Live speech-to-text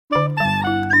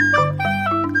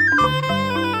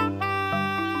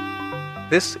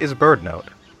This is BirdNote.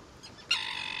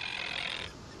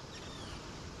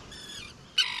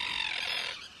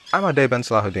 I'm Ade Ben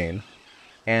Salahuddin,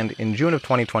 and in June of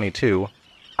 2022,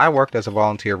 I worked as a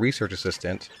volunteer research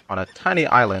assistant on a tiny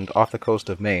island off the coast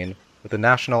of Maine with the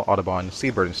National Audubon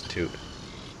Seabird Institute.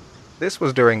 This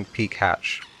was during peak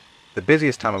hatch, the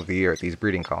busiest time of the year at these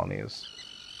breeding colonies.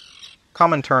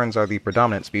 Common terns are the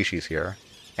predominant species here,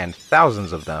 and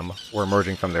thousands of them were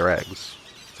emerging from their eggs.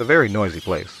 It's a very noisy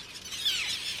place.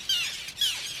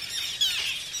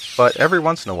 But every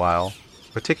once in a while,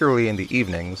 particularly in the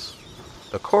evenings,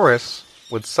 the chorus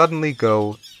would suddenly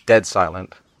go dead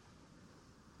silent,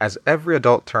 as every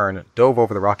adult tern dove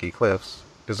over the rocky cliffs,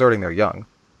 deserting their young.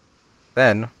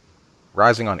 Then,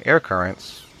 rising on air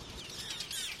currents,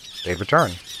 they'd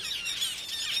return.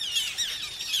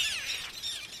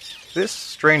 This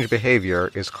strange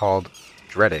behavior is called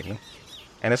dreading,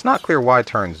 and it's not clear why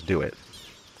terns do it.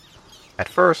 At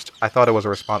first, I thought it was a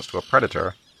response to a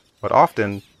predator, but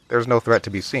often there's no threat to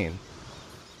be seen.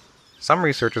 Some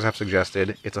researchers have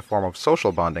suggested it's a form of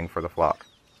social bonding for the flock,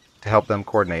 to help them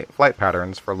coordinate flight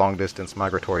patterns for long-distance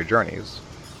migratory journeys.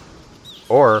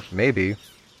 Or maybe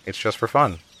it's just for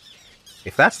fun.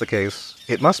 If that's the case,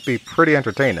 it must be pretty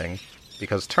entertaining,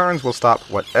 because terns will stop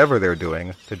whatever they're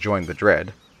doing to join the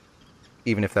dread,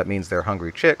 even if that means their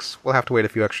hungry chicks will have to wait a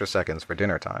few extra seconds for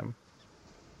dinner time.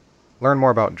 Learn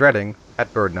more about dreading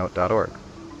at birdnote.org.